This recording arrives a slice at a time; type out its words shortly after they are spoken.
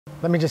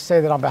Let me just say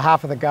that on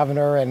behalf of the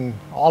governor and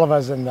all of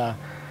us in the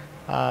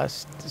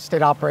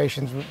state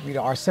operations,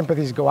 our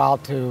sympathies go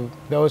out to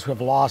those who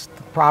have lost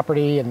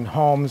property and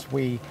homes.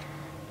 We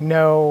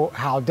know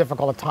how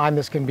difficult a time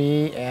this can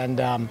be,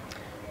 and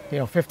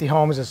 50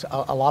 homes is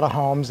a lot of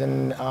homes,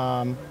 and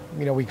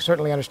we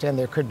certainly understand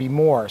there could be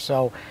more.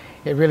 So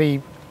it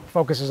really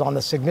focuses on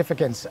the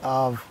significance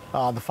of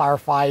the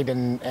firefight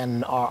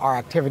and our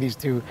activities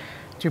to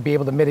be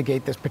able to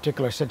mitigate this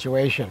particular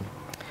situation.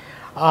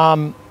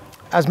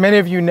 As many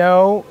of you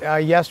know,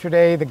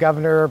 yesterday the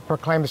governor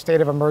proclaimed a state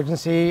of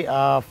emergency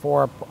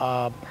for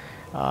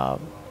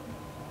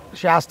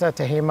Shasta,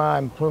 Tehama,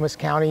 and Plumas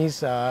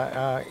counties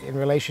in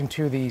relation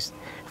to these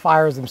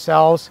fires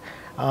themselves.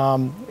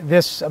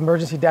 This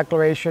emergency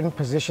declaration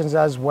positions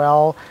us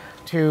well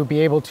to be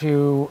able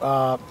to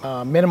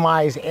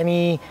minimize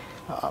any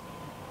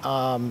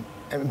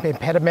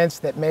impediments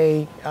that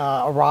may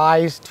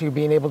arise to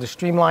being able to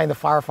streamline the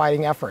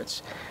firefighting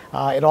efforts.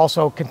 It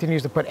also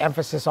continues to put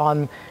emphasis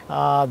on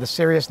the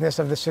seriousness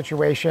of the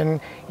situation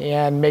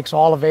and makes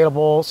all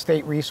available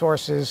state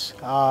resources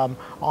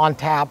on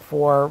tap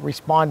for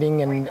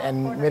responding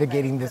and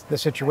mitigating the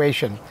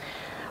situation.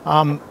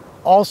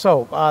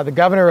 Also, the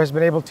governor has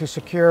been able to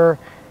secure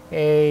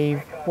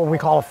what we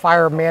call a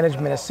fire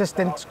management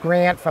assistance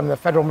grant from the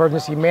Federal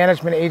Emergency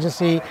Management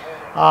Agency,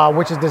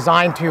 which is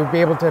designed to be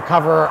able to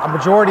cover a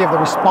majority of the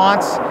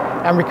response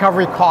and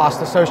recovery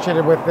costs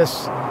associated with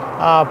this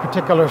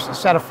particular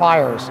set of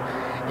fires.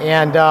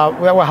 And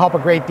that will help a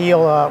great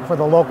deal for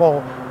the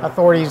local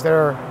authorities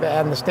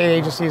and the state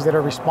agencies that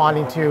are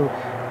responding to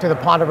the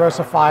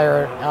Ponderosa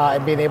fire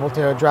and being able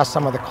to address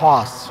some of the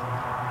costs.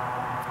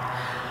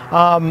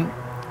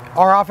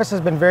 Our office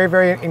has been very,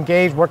 very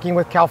engaged working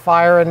with CAL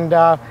FIRE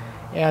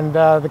and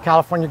the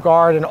California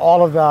Guard and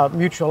all of the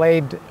mutual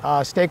aid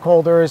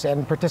stakeholders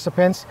and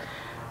participants.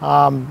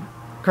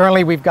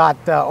 Currently, we've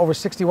got over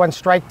 61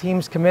 strike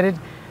teams committed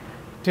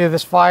to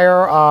this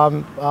fire,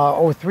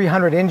 over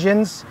 300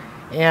 engines,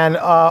 and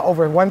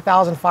over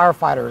 1,000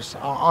 firefighters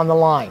on the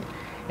line.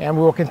 And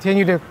we will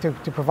continue to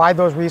provide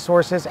those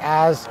resources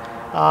as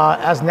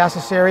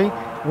necessary.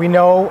 We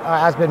know,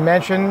 as been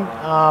mentioned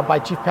by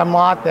Chief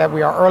Pemlott, that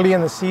we are early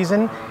in the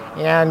season,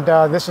 and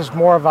this is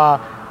more of a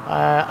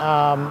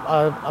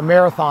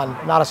marathon,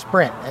 not a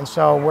sprint. And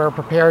so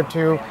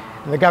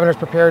the governor's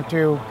prepared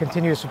to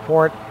continue to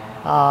support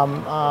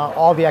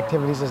all the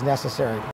activities as necessary.